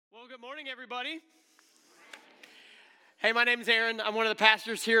Well, good morning, everybody. Hey, my name is Aaron. I'm one of the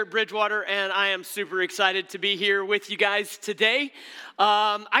pastors here at Bridgewater, and I am super excited to be here with you guys today.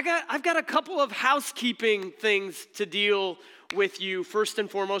 I've got a couple of housekeeping things to deal with you first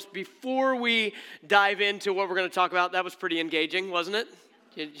and foremost before we dive into what we're going to talk about. That was pretty engaging, wasn't it?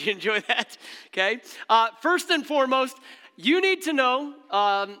 Did you enjoy that? Okay. First and foremost, you need to know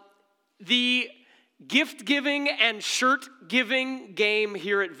the gift giving and shirt giving game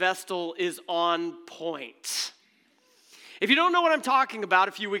here at Vestal is on point. If you don't know what I'm talking about,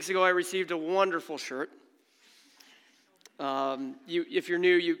 a few weeks ago I received a wonderful shirt. If you're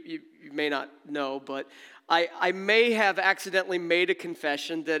new, you may not know, but I may have accidentally made a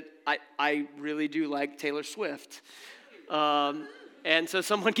confession that I really do like Taylor Swift. And so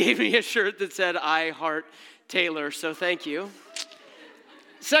someone gave me a shirt that said, "I heart Taylor," so thank you.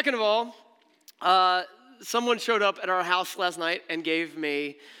 Second of all, someone showed up at our house last night and gave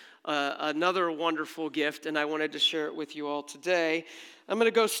me another wonderful gift, and I wanted to share it with you all today. I'm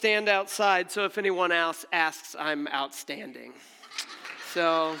going to go stand outside, so if anyone else asks, I'm outstanding.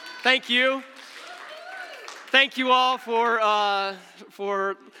 So thank you. Thank you all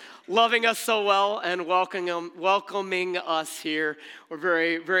for loving us so well and welcoming us here. We're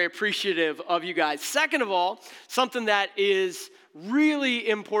very, very appreciative of you guys. Second of all, something that is really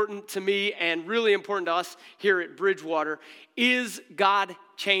important to me and really important to us here at Bridgewater is God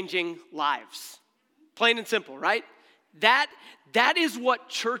changing lives. Plain and simple, right? That is what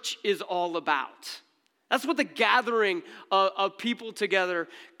church is all about. That's what the gathering of people together,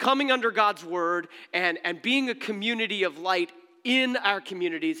 coming under God's word and being a community of light in our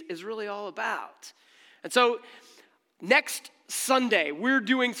communities is really all about. And so next Sunday, we're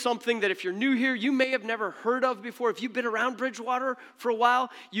doing something that if you're new here, you may have never heard of before. If you've been around Bridgewater for a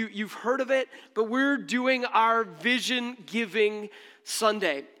while, you've heard of it, but we're doing our Vision Giving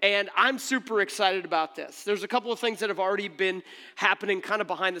Sunday, and I'm super excited about this. There's a couple of things that have already been happening kind of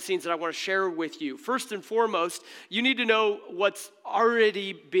behind the scenes that I want to share with you. First and foremost, you need to know what's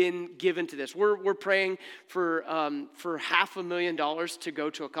already been given to this. We're praying for $500,000 to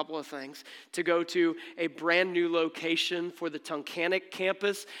go to a couple of things, to go to a brand new location for the Tunkhannock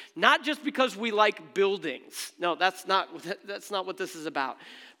campus, not just because we like buildings. No, that's not what this is about,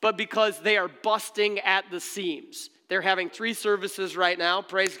 but because they are busting at the seams. They're having 3 services right now.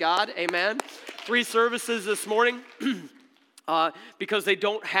 Praise God. Amen. 3 services this morning because they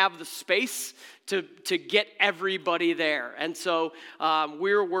don't have the space to get everybody there. And so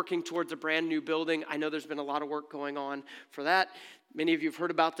we're working towards a brand new building. I know there's been a lot of work going on for that. Many of you have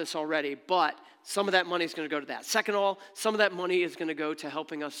heard about this already, but some of that money is going to go to that. Second of all, some of that money is going to go to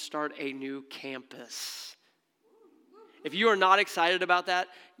helping us start a new campus. If you are not excited about that,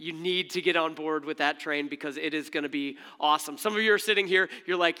 you need to get on board with that train because it is going to be awesome. Some of you are sitting here,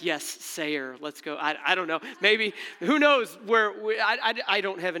 you're like, yes, Sayer, let's go. I don't know. Maybe, who knows where, I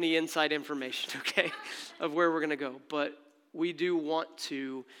don't have any inside information, okay, of where we're going to go. But we do want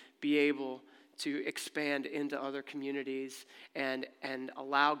to be able to expand into other communities and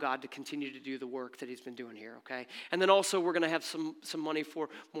allow God to continue to do the work that he's been doing here, okay? And then also we're going to have some money for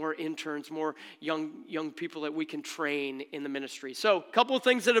more interns, more young people that we can train in the ministry. So a couple of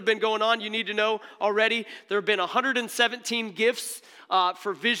things that have been going on you need to know already. There have been 117 gifts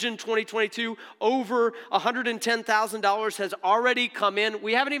for Vision 2022. Over $110,000 has already come in.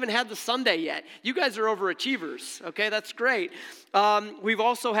 We haven't even had the Sunday yet. You guys are overachievers, okay? That's great. We've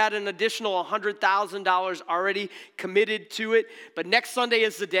also had an additional $100,000 already committed to it. But next Sunday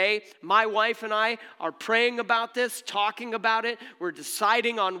is the day. My wife and I are praying about this, talking about it. We're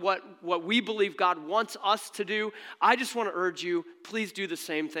deciding on what we believe God wants us to do. I just want to urge you, please do the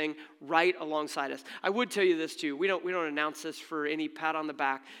same thing right alongside us. I would tell you this too. We don't announce this for any pat on the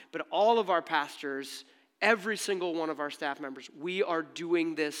back, but all of our pastors, every single one of our staff members, we are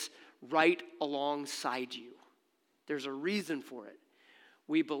doing this right alongside you. There's a reason for it.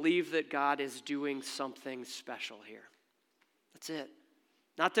 We believe that God is doing something special here. That's it.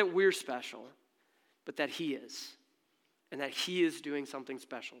 Not that we're special, but that he is. And that he is doing something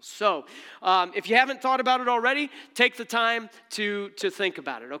special. So, if you haven't thought about it already, take the time to think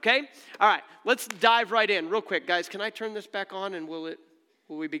about it, okay? All right, let's dive right in real quick. Guys, can I turn this back on and will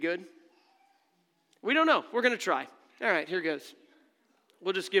we be good? We don't know. We're going to try. All right, here goes.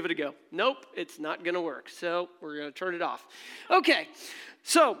 We'll just give it a go. Nope, it's not going to work. So we're going to turn it off. Okay,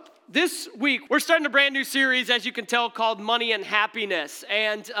 so this week, we're starting a brand new series, as you can tell, called Money and Happiness.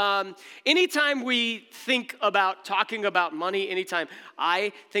 And anytime we think about talking about money, anytime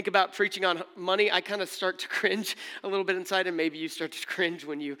I think about preaching on money, I kind of start to cringe a little bit inside, and maybe you start to cringe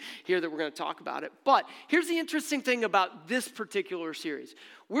when you hear that we're going to talk about it. But here's the interesting thing about this particular series.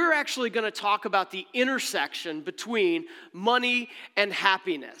 We're actually going to talk about the intersection between money and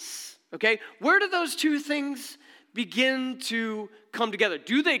happiness, okay? Where do those two things begin to come together?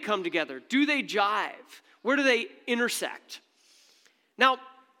 Do they come together? Do they jive? Where do they intersect? Now,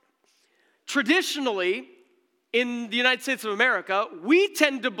 traditionally, in the United States of America, we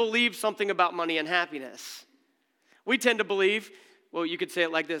tend to believe something about money and happiness. We tend to believe, well, you could say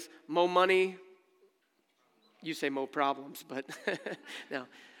it like this: mo money, you say mo problems, but no.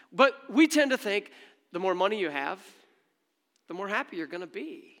 But we tend to think the more money you have, the more happy you're going to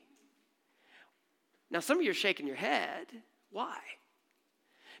be. Now, some of you are shaking your head. Why?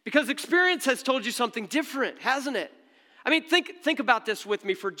 Because experience has told you something different, hasn't it? I mean, think about this with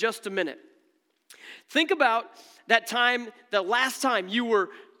me for just a minute. Think about that time, the last time you were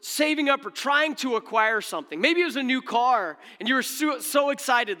saving up or trying to acquire something. Maybe it was a new car, and you were so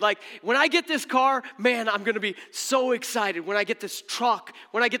excited. Like, when I get this car, man, I'm going to be so excited. When I get this truck,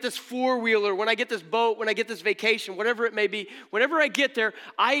 when I get this four-wheeler, when I get this boat, when I get this vacation, whatever it may be, whenever I get there,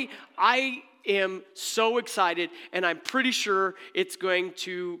 I am so excited, and I'm pretty sure it's going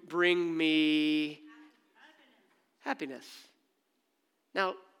to bring me happiness.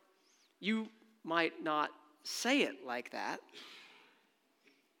 Now, you might not say it like that,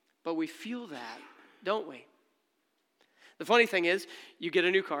 but we feel that, don't we? The funny thing is, you get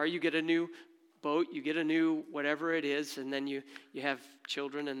a new car, you get a new boat, you get a new whatever it is, and then you have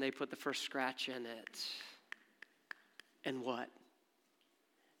children, and they put the first scratch in it. And what?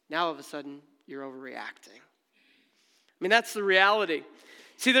 Now, all of a sudden, you're overreacting. I mean, that's the reality.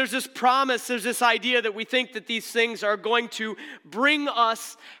 See, there's this promise, there's this idea that we think that these things are going to bring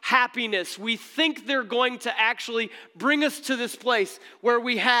us happiness. We think they're going to actually bring us to this place where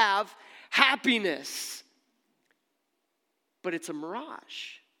we have happiness. But it's a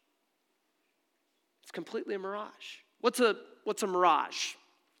mirage. It's completely a mirage. What's a mirage?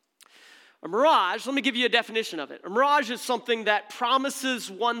 A mirage, let me give you a definition of it. A mirage is something that promises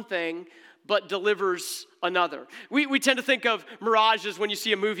one thing but delivers another. We tend to think of mirages when you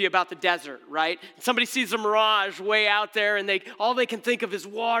see a movie about the desert, right? Somebody sees a mirage way out there, and all they can think of is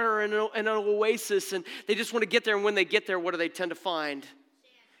water and an oasis, and they just want to get there, and when they get there, what do they tend to find? Sand.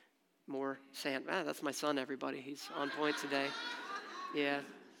 More sand. That's my son, everybody. He's on point today. Yeah.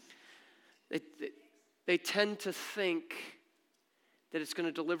 They tend to think that it's going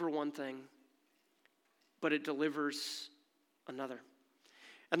to deliver one thing, but it delivers another.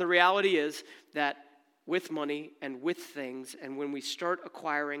 And the reality is that with money and with things, and when we start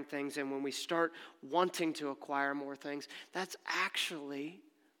acquiring things, and when we start wanting to acquire more things, that's actually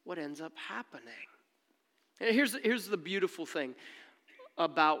what ends up happening. And here's the beautiful thing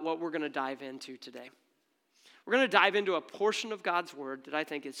about what we're going to dive into today. We're going to dive into a portion of God's Word that I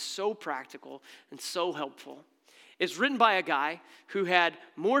think is so practical and so helpful. It's written by a guy who had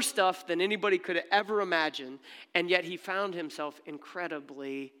more stuff than anybody could ever imagine, and yet he found himself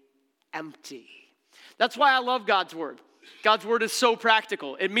incredibly empty. That's why I love God's Word. God's Word is so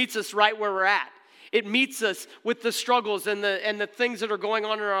practical. It meets us right where we're at. It meets us with the struggles and the things that are going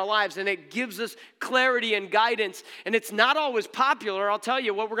on in our lives, and it gives us clarity and guidance. And it's not always popular. I'll tell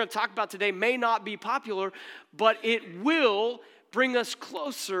you, what we're going to talk about today may not be popular, but it will bring us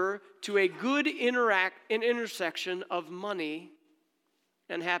closer to a good intersection of money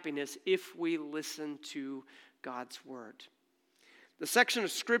and happiness if we listen to God's Word. The section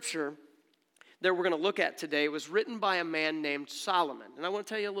of Scripture that we're going to look at today was written by a man named Solomon. And I want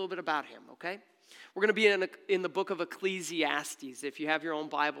to tell you a little bit about him, okay? We're going to be in the book of Ecclesiastes, if you have your own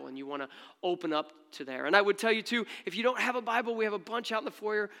Bible and you want to open up to there. And I would tell you, too, if you don't have a Bible, we have a bunch out in the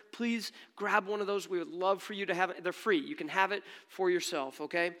foyer. Please grab one of those. We would love for you to have it. They're free. You can have it for yourself,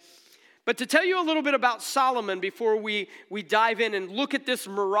 okay? But to tell you a little bit about Solomon before we dive in and look at this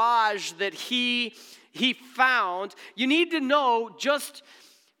mirage that he found, you need to know just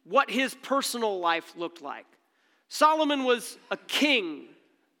what his personal life looked like. Solomon was a king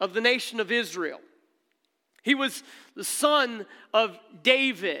of the nation of Israel. He was the son of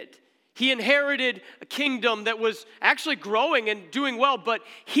David. He inherited a kingdom that was actually growing and doing well, but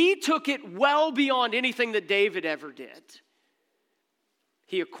he took it well beyond anything that David ever did.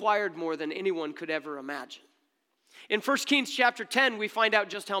 He acquired more than anyone could ever imagine. In 1 Kings chapter 10, we find out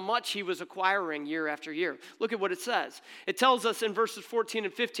just how much he was acquiring year after year. Look at what it says. It tells us in verses 14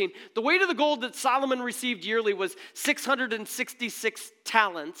 and 15, the weight of the gold that Solomon received yearly was 666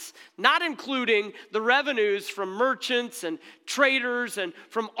 talents, not including the revenues from merchants and traders and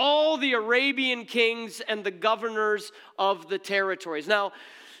from all the Arabian kings and the governors of the territories. Now,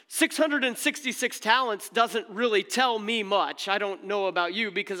 666 talents doesn't really tell me much. I don't know about you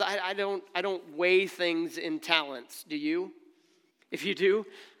because I don't weigh things in talents. Do you? If you do,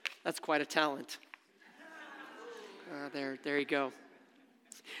 that's quite a talent. There you go.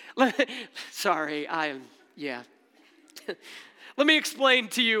 Sorry, yeah. Let me explain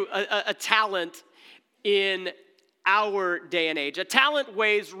to you a talent in our day and age. A talent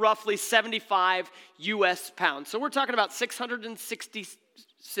weighs roughly 75 U.S. pounds. So we're talking about 666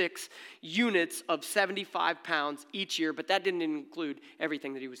 units of 75 pounds each year, but that didn't include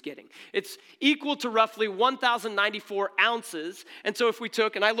everything that he was getting. It's equal to roughly 1,094 ounces. And so if we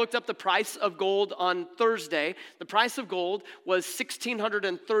took, and I looked up the price of gold on Thursday, the price of gold was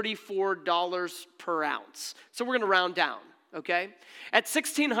 $1,634 per ounce. So we're going to round down. Okay? At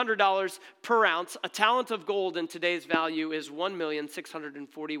 $1,600 per ounce, a talent of gold in today's value is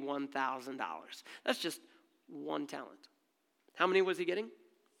 $1,641,000. That's just one talent. How many was he getting?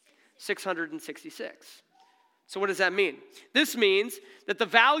 666. So what does that mean? This means that the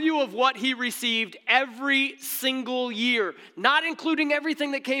value of what he received every single year, not including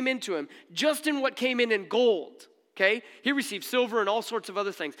everything that came into him, just in what came in gold, okay? He received silver and all sorts of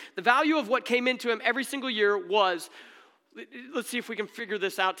other things. The value of what came into him every single year was, let's see if we can figure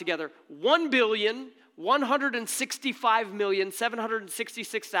this out together,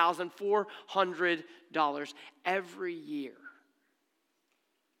 $1,165,766,400 every year.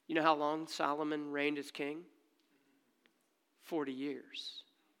 You know how long Solomon reigned as king? 40 years.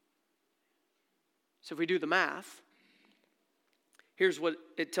 So if we do the math, here's what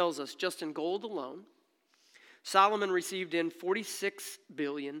it tells us. Just in gold alone, Solomon received in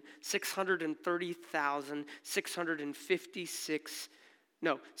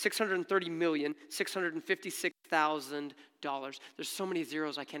There's so many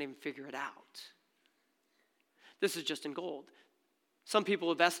zeros I can't even figure it out. This is just in gold. Some people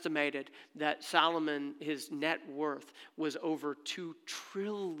have estimated that Solomon, his net worth was over $2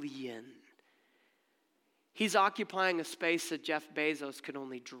 trillion. He's occupying a space that Jeff Bezos could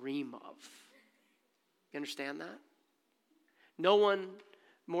only dream of. You understand that? No one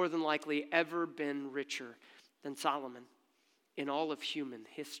more than likely ever been richer than Solomon in all of human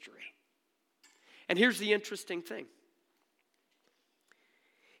history. And here's the interesting thing.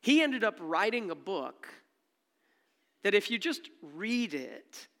 He ended up writing a book that if you just read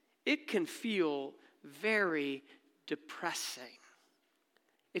it, it can feel very depressing.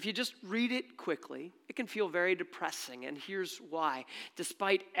 If you just read it quickly, it can feel very depressing. And here's why.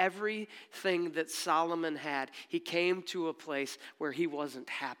 Despite everything that Solomon had, he came to a place where he wasn't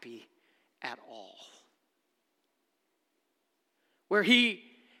happy at all. Where he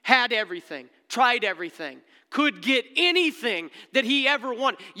had everything, tried everything, could get anything that he ever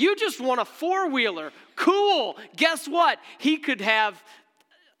wanted. You just want a four-wheeler. Cool. Guess what? He could have,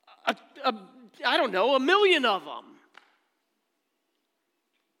 a million of them.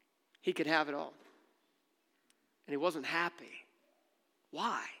 He could have it all. And he wasn't happy.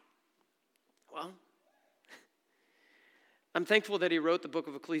 Why? Well, I'm thankful that he wrote the book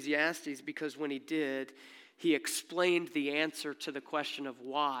of Ecclesiastes because when he did, he explained the answer to the question of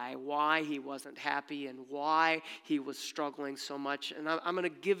why he wasn't happy and why he was struggling so much. And I'm going to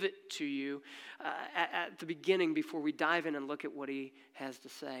give it to you at the beginning before we dive in and look at what he has to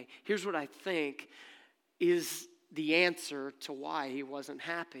say. Here's what I think is the answer to why he wasn't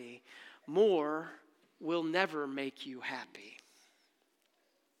happy. More will never make you happy.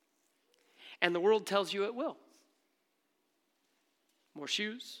 And the world tells you it will. More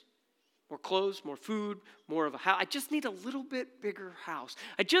shoes, more clothes, more food, more of a house. I just need a little bit bigger house.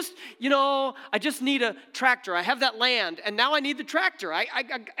 I just need a tractor. I have that land, and now I need the tractor.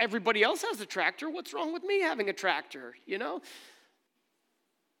 Everybody else has a tractor. What's wrong with me having a tractor,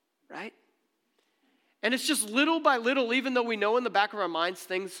 Right? And it's just little by little, even though we know in the back of our minds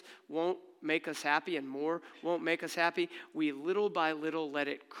things won't make us happy and more won't make us happy, we little by little let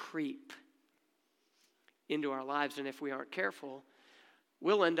it creep into our lives. And if we aren't careful,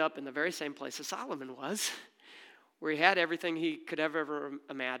 we'll end up in the very same place as Solomon was, where he had everything he could have ever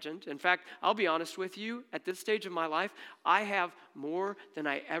imagined. In fact, I'll be honest with you, at this stage of my life, I have more than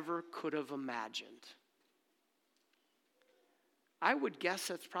I ever could have imagined. I would guess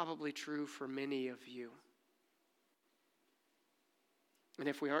that's probably true for many of you. And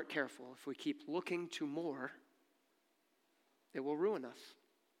if we aren't careful, if we keep looking to more, It will ruin us.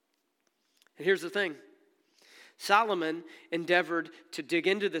 And here's the thing. Solomon endeavored to dig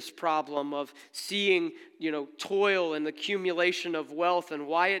into this problem of seeing, toil and accumulation of wealth and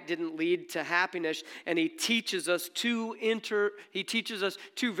why it didn't lead to happiness. And he teaches us two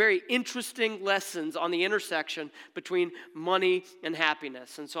very interesting lessons on the intersection between money and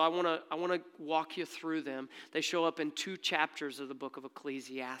happiness. And so I want to walk you through them. They show up in 2 chapters of the book of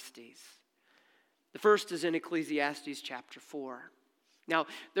Ecclesiastes. The first is in Ecclesiastes chapter 4. Now,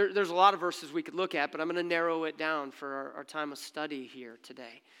 there's a lot of verses we could look at, but I'm going to narrow it down for our time of study here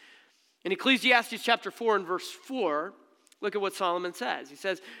today. In Ecclesiastes chapter 4 and verse 4, look at what Solomon says. He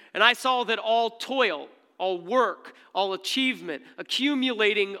says, "And I saw that all toil, all work, all achievement,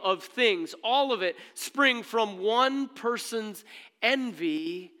 accumulating of things, all of it spring from one person's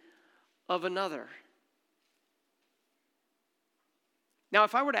envy of another." Now,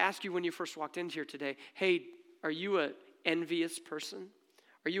 if I were to ask you when you first walked in here today, hey, are you an envious person?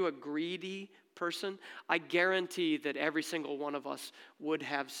 Are you a greedy person? I guarantee that every single one of us would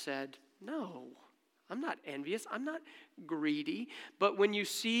have said, no, I'm not envious. I'm not greedy. But when you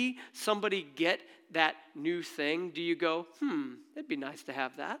see somebody get that new thing, do you go, it'd be nice to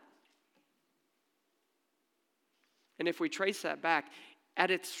have that? And if we trace that back,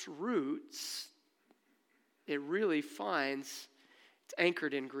 at its roots, it really finds it's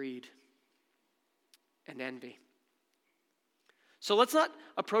anchored in greed and envy. So let's not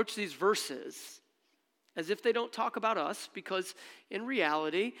approach these verses as if they don't talk about us, because in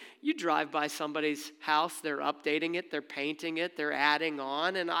reality, you drive by somebody's house, they're updating it, they're painting it, they're adding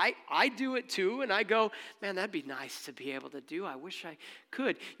on, and I do it too, and I go, man, that'd be nice to be able to do. I wish I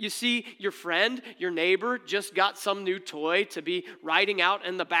could. You see your friend, your neighbor just got some new toy to be riding out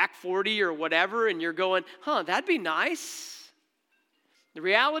in the back 40 or whatever, and you're going, that'd be nice. The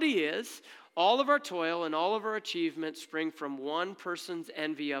reality is, all of our toil and all of our achievements spring from one person's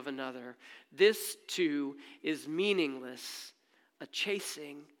envy of another. This, too, is meaningless, a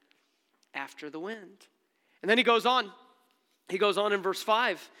chasing after the wind. And then he goes on. He goes on in verse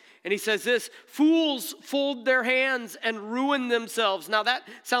 5, and he says this, "Fools fold their hands and ruin themselves." Now that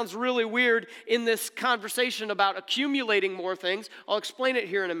sounds really weird in this conversation about accumulating more things. I'll explain it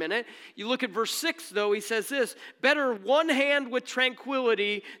here in a minute. You look at verse 6, though, he says this, "Better one hand with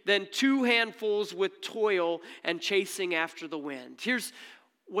tranquility than 2 handfuls with toil and chasing after the wind." Here's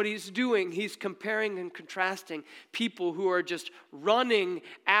what he's doing. He's comparing and contrasting people who are just running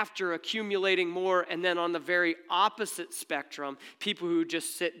after accumulating more, and then on the very opposite spectrum, people who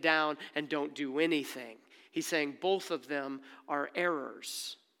just sit down and don't do anything. He's saying both of them are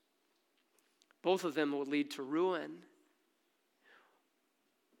errors. Both of them will lead to ruin.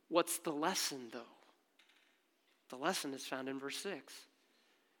 What's the lesson, though? The lesson is found in verse 6.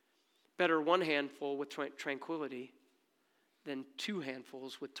 "Better one handful with tranquility than 2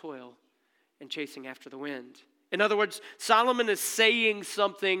 handfuls with toil and chasing after the wind." In other words, Solomon is saying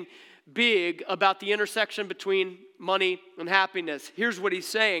something big about the intersection between money and happiness. Here's what he's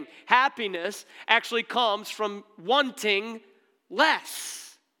saying. Happiness actually comes from wanting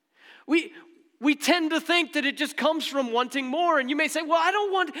less. We tend to think that it just comes from wanting more. And you may say, well, I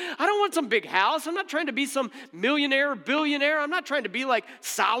don't want some big house. I'm not trying to be some millionaire or billionaire. I'm not trying to be like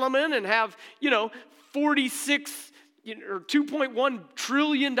Solomon and have, 46 or $2.1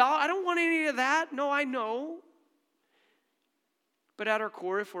 trillion. I don't want any of that. No, I know. But at our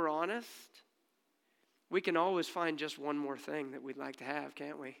core, if we're honest, we can always find just one more thing that we'd like to have,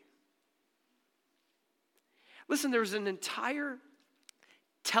 can't we? Listen, there's an entire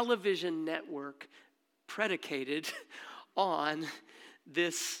television network predicated on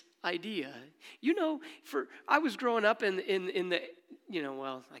this idea. I was growing up in the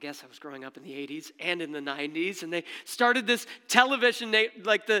I guess I was growing up in the 80s and in the 90s, and they started this television,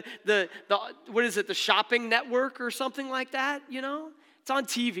 like the shopping network or something like that, It's on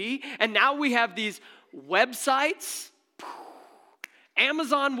TV, and now we have these websites.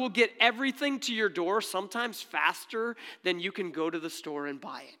 Amazon will get everything to your door sometimes faster than you can go to the store and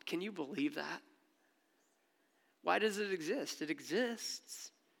buy it. Can you believe that? Why does it exist? It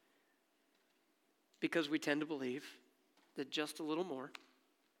exists because we tend to believe that just a little more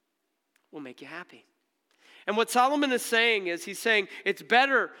will make you happy. And what Solomon is saying is, he's saying it's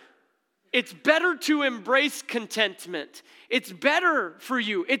better to embrace contentment. It's better for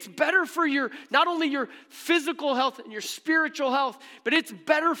you. It's better for not only your physical health and your spiritual health, but it's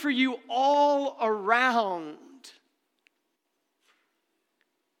better for you all around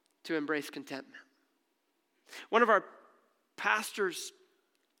to embrace contentment. One of our pastors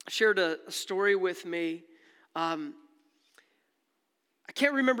shared a story with me. I I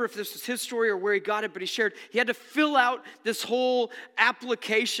can't remember if this was his story or where he got it, but he shared he had to fill out this whole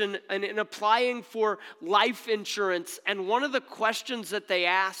application in applying for life insurance. And one of the questions that they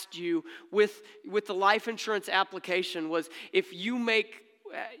asked you with the life insurance application was if you make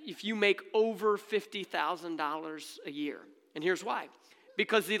over $50,000 a year. And here's why.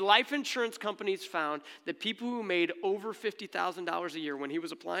 Because the life insurance companies found that people who made over $50,000 a year when he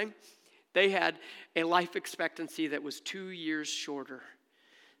was applying, they had a life expectancy that was 2 years shorter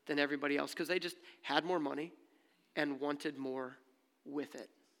than everybody else because they just had more money and wanted more with it.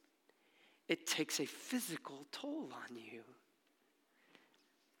 It takes a physical toll on you.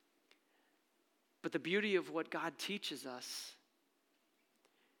 But the beauty of what God teaches us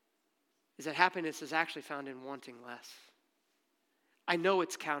is that happiness is actually found in wanting less. I know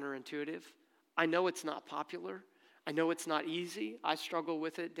it's counterintuitive. I know it's not popular. I know it's not easy. I struggle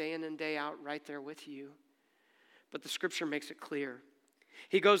with it day in and day out right there with you. But the scripture makes it clear.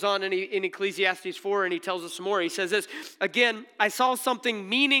 He goes on in Ecclesiastes 4 and he tells us some more. He says this, again, I saw something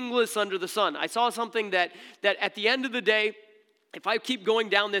meaningless under the sun. I saw something that at the end of the day, if I keep going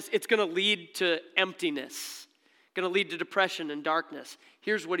down this, it's going to lead to emptiness, going to lead to depression and darkness.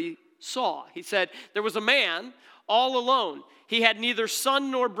 Here's what he saw. He said, there was a man all alone. He had neither son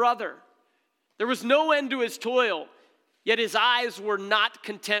nor brother. There was no end to his toil, yet his eyes were not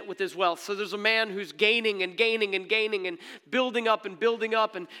content with his wealth. So there's a man who's gaining and gaining and gaining and building up and building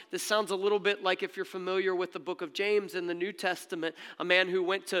up. And this sounds a little bit like if you're familiar with the book of James in the New Testament, a man who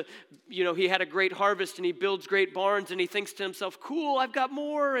went to, he had a great harvest and he builds great barns and he thinks to himself, cool, I've got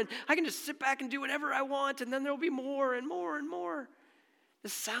more and I can just sit back and do whatever I want and then there'll be more and more and more.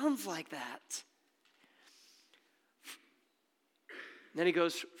 This sounds like that. And then he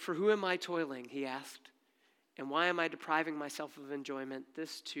goes, for who am I toiling, he asked, and why am I depriving myself of enjoyment?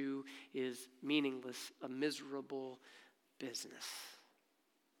 This too is meaningless, a miserable business.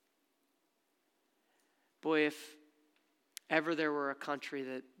 Boy, if ever there were a country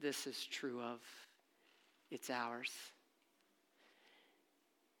that this is true of, it's ours.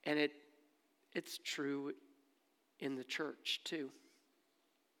 And it's true in the church too.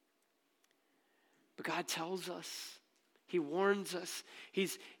 But God tells us, he warns us.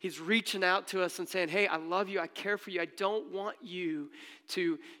 He's reaching out to us and saying, hey, I love you. I care for you. I don't want you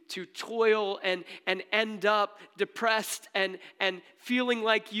to toil and end up depressed and feeling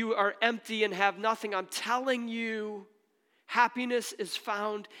like you are empty and have nothing. I'm telling you, happiness is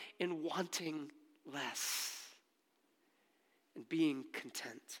found in wanting less and being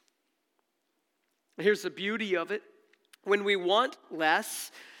content. And here's the beauty of it. When we want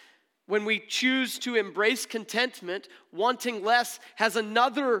less, when we choose to embrace contentment, wanting less has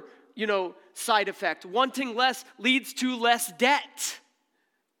another, side effect. Wanting less leads to less debt.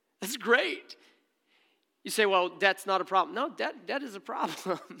 That's great. You say, well, debt's not a problem. No, debt is a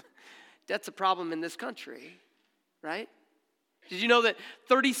problem. Debt's a problem in this country, right? Did you know that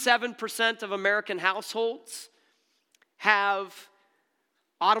 37% of American households have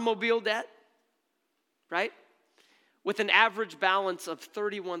automobile debt, right? With an average balance of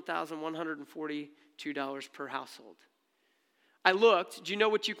 $31,142 per household. I looked. Do you know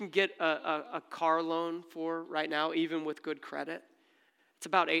what you can get a car loan for right now, even with good credit? It's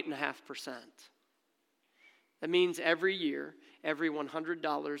about 8.5%. That means every year, every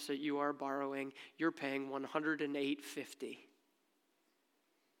 $100 that you are borrowing, you're paying $108.50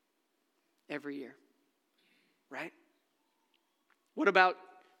 every year, right? What about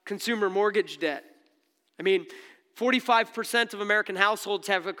consumer mortgage debt? 45% of American households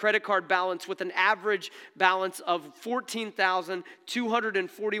have a credit card balance with an average balance of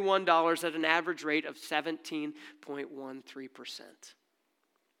 $14,241 at an average rate of 17.13%.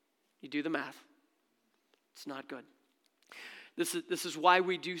 You do the math. It's not good. This is why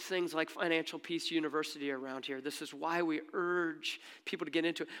we do things like Financial Peace University around here. This is why we urge people to get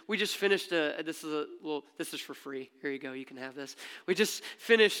into it. We just finished this is for free. Here you go, you can have this. We just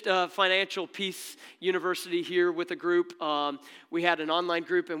finished Financial Peace University here with a group. We had an online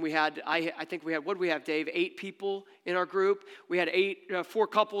group and I think we had, what did we have, Dave? 8 people in our group. We had 4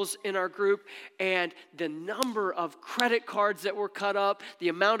 couples in our group, and the number of credit cards that were cut up, the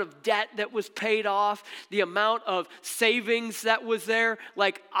amount of debt that was paid off, the amount of savings that was there,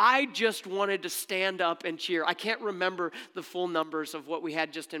 I just wanted to stand up and cheer. I can't remember the full numbers of what we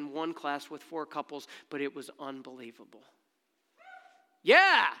had just in one class with 4 couples, but it was unbelievable.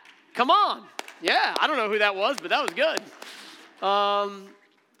 Yeah, come on. Yeah, I don't know who that was, but that was good.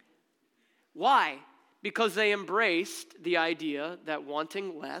 Why? Because they embraced the idea that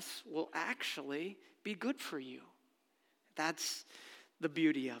wanting less will actually be good for you. That's the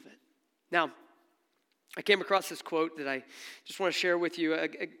beauty of it. Now, I came across this quote that I just want to share with you,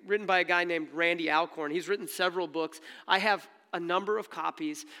 written by a guy named Randy Alcorn. He's written several books. I have a number of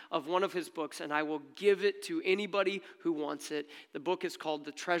copies of one of his books, and I will give it to anybody who wants it. The book is called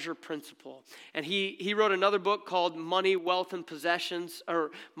The Treasure Principle. And he wrote another book called Money, Wealth, and Possessions,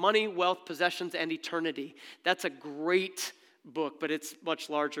 or Money, Wealth, Possessions, and Eternity. That's a great book, but it's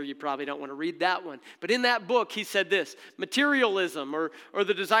much larger. You probably don't want to read that one. But in that book, he said this: materialism, or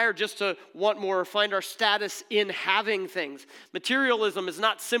the desire just to want more or find our status in having things. Materialism is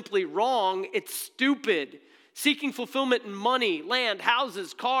not simply wrong, it's stupid. Seeking fulfillment in money, land,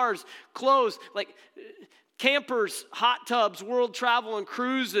 houses, cars, clothes, like campers, hot tubs, world travel, and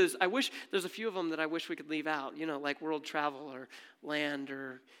cruises. I wish, there's a few of them that I wish we could leave out, like world travel or land,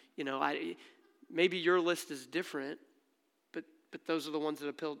 or, maybe your list is different. But those are the ones that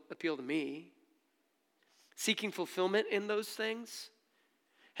appeal to me. Seeking fulfillment in those things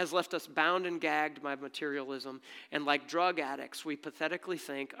has left us bound and gagged by materialism. And like drug addicts, we pathetically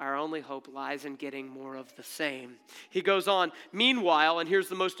think our only hope lies in getting more of the same. He goes on, meanwhile, and here's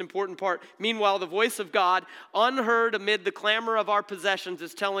the most important part, meanwhile, the voice of God, unheard amid the clamor of our possessions,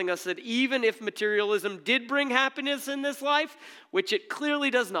 is telling us that even if materialism did bring happiness in this life, which it clearly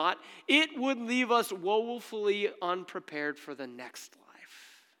does not, it would leave us woefully unprepared for the next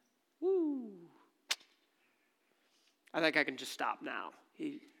life. Woo. I think I can just stop now.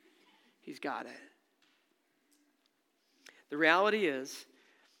 He's got it. The reality is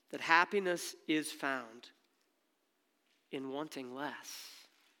that happiness is found in wanting less.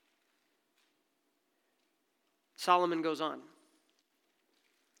 Solomon goes on,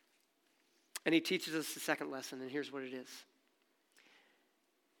 and he teaches us the second lesson, and here's what it is.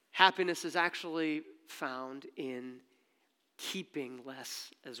 Happiness is actually found in keeping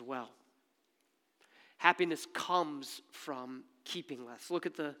less as well. Happiness comes from keeping less. Look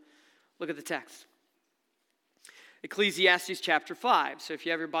at the text. Ecclesiastes chapter 5. So if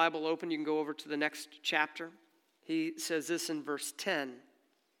you have your Bible open, you can go over to the next chapter. He says this in verse 10.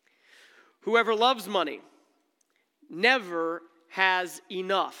 Whoever loves money never has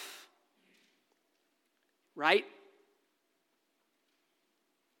enough. Right?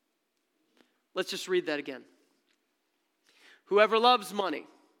 Let's just read that again. Whoever loves money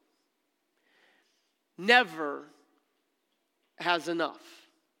never has enough.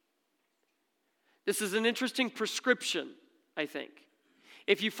 This is an interesting prescription, I think.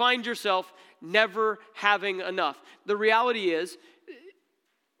 If you find yourself never having enough, the reality is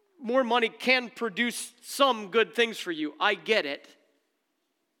more money can produce some good things for you. I get it.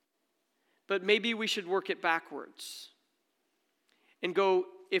 But maybe we should work it backwards and go,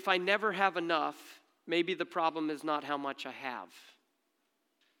 if I never have enough, maybe the problem is not how much I have.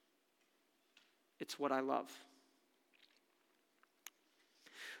 It's what I love.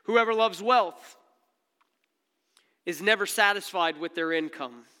 Whoever loves wealth is never satisfied with their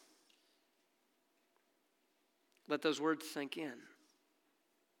income. Let those words sink in.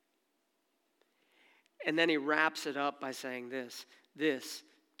 And then he wraps it up by saying this: this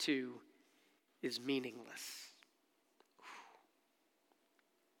too is meaningless.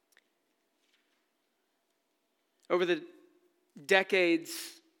 Over the decades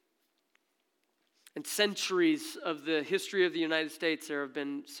and centuries of the history of the United States, there have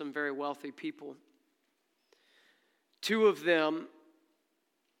been some very wealthy people. Two of them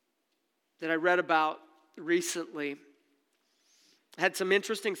that I read about recently had some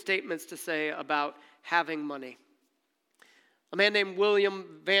interesting statements to say about having money. A man named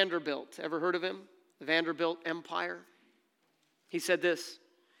William Vanderbilt. Ever heard of him? The Vanderbilt Empire? He said this: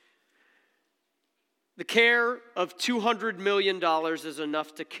 the care of $200 million is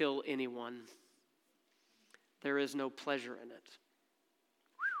enough to kill anyone. There is no pleasure in it.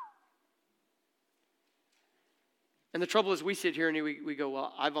 And the trouble is, we sit here and we go,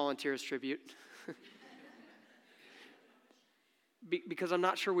 well, I volunteer as tribute. Because I'm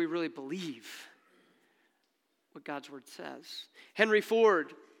not sure we really believe what God's word says. Henry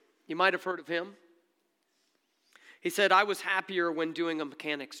Ford, you might have heard of him. He said, I was happier when doing a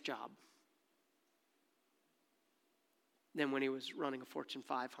mechanic's job than when he was running a Fortune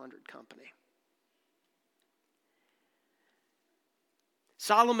 500 company.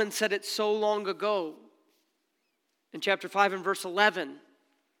 Solomon said it so long ago. In chapter 5 and verse 11,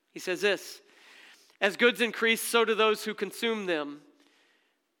 he says this: as goods increase, so do those who consume them.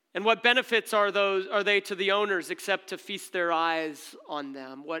 And what benefits are they to the owners except to feast their eyes on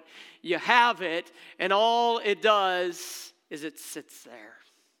them? What you have it, and all it does is it sits there.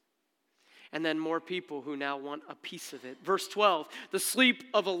 And then more people who now want a piece of it. Verse 12, the sleep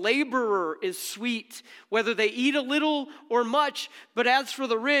of a laborer is sweet, whether they eat a little or much, but as for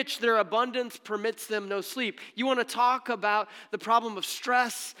the rich, their abundance permits them no sleep. You want to talk about the problem of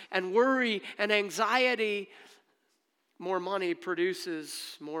stress and worry and anxiety? More money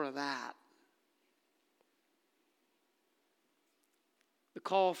produces more of that. The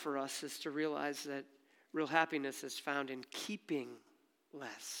call for us is to realize that real happiness is found in keeping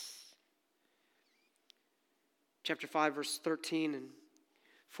less. Chapter 5, verse 13 and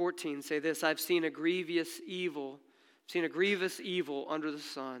 14 say this, I've seen a grievous evil under the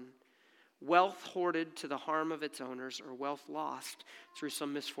sun, wealth hoarded to the harm of its owners, or wealth lost through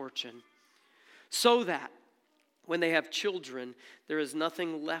some misfortune, so that when they have children, there is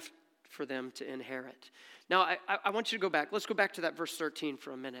nothing left for them to inherit. Now, I want you to go back. Let's go back to that verse 13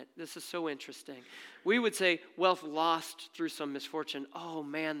 for a minute. This is so interesting. We would say wealth lost through some misfortune. Oh,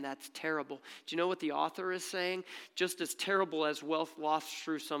 man, that's terrible. Do you know what the author is saying? Just as terrible as wealth lost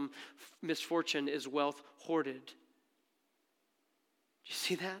through some misfortune is wealth hoarded. Do you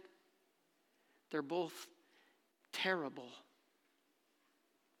see that? They're both terrible.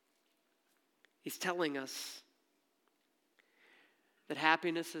 He's telling us that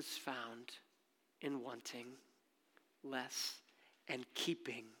happiness is found in wanting less and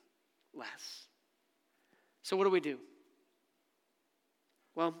keeping less. So what do?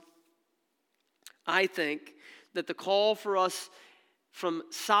 Well, I think that the call for us from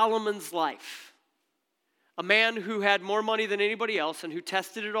Solomon's life, a man who had more money than anybody else and who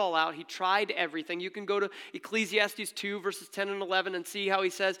tested it all out. He tried everything. You can go to Ecclesiastes 2, verses 10 and 11 and see how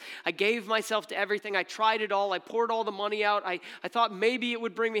he says, I gave myself to everything. I tried it all. I poured all the money out. I thought maybe it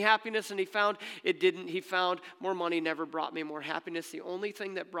would bring me happiness, and he found it didn't. He found more money never brought me more happiness. The only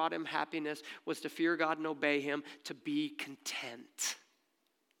thing that brought him happiness was to fear God and obey him, to be content.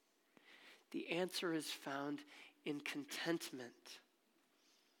 The answer is found in contentment.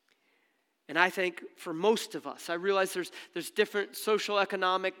 And I think for most of us, I realize there's different social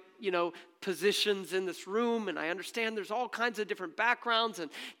economic, positions in this room, and I understand there's all kinds of different backgrounds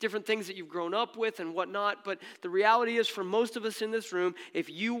and different things that you've grown up with and whatnot, but the reality is for most of us in this room, if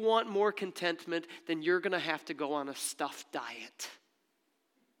you want more contentment, then you're going to have to go on a stuffed diet.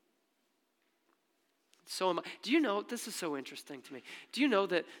 So am I. Do you know, this is so interesting to me, do you know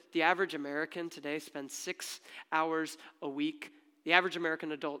that the average American today spends 6 hours a week? The average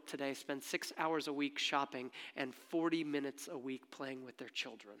American adult today spends 6 hours a week shopping and 40 minutes a week playing with their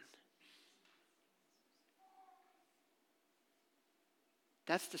children.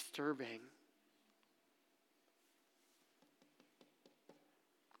 That's disturbing.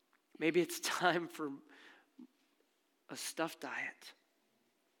 Maybe it's time for a stuffed diet.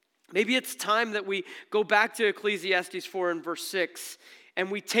 Maybe it's time that we go back to Ecclesiastes 4 and verse 6 and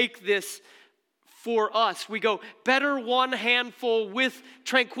we take this for us. We go, better one handful with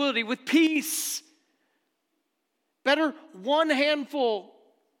tranquility, with peace. Better one handful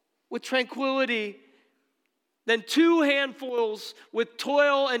with tranquility than 2 handfuls with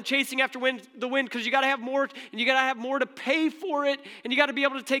toil and chasing after the wind, because you got to have more, and you got to have more to pay for it, and you got to be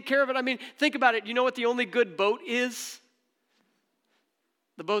able to take care of it. I mean, think about it. You know what the only good boat is?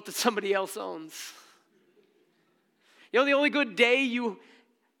 The boat that somebody else owns. You know the only good day you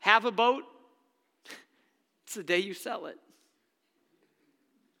have a boat? It's the day you sell it.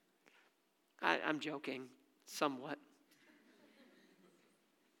 I'm joking, somewhat.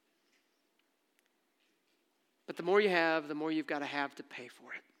 But the more you have, the more you've got to have to pay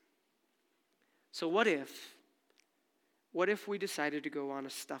for it. So what if we decided to go on a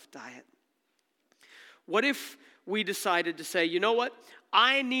stuffed diet? What if we decided to say, you know what?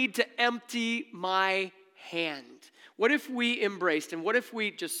 I need to empty my hand. What if we embraced, and what if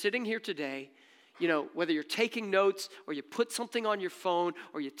we just sitting here today, whether you're taking notes or you put something on your phone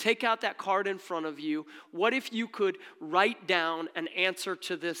or you take out that card in front of you, what if you could write down an answer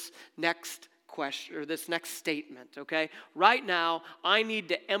to this next question or this next statement, okay? Right now, I need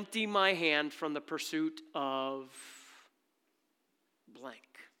to empty my hand from the pursuit of blank.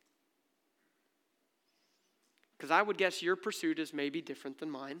 Because I would guess your pursuit is maybe different than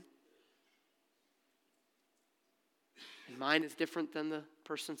mine. And mine is different than the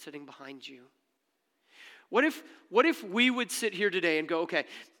person sitting behind you. What if we would sit here today and go, okay,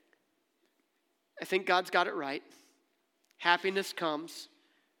 I think God's got it right. Happiness comes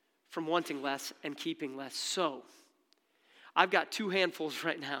from wanting less and keeping less. So, I've got 2 handfuls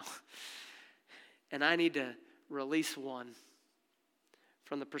right now, and I need to release one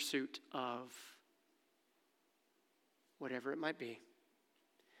from the pursuit of whatever it might be,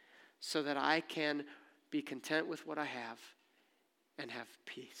 so that I can be content with what I have and have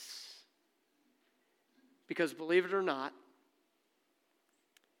peace. Because believe it or not,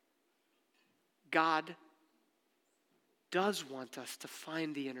 God does want us to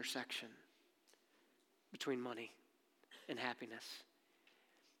find the intersection between money and happiness.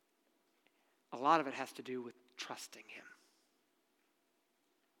 A lot of it has to do with trusting him.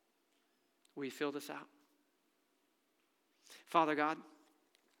 Will you fill this out? Father God,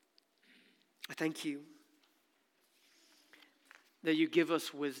 I thank you that you give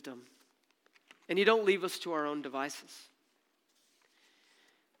us wisdom and you don't leave us to our own devices.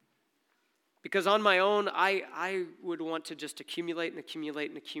 Because on my own, I would want to just accumulate and accumulate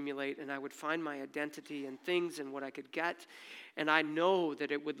and accumulate, and I would find my identity in things and what I could get, and I know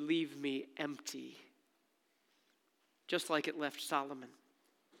that it would leave me empty, just like it left Solomon.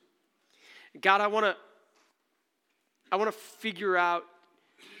 God, I want to figure out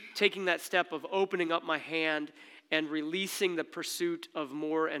taking that step of opening up my hand and releasing the pursuit of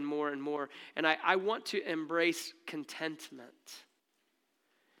more and more and more. And I want to embrace contentment.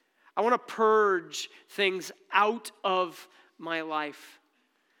 I want to purge things out of my life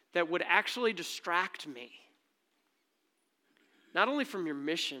that would actually distract me. Not only from your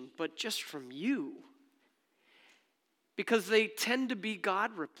mission, but just from you. Because they tend to be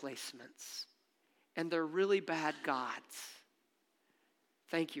God replacements. And they're really bad gods.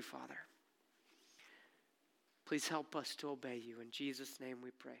 Thank you, Father. Please help us to obey you. In Jesus' name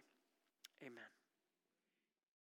we pray. Amen.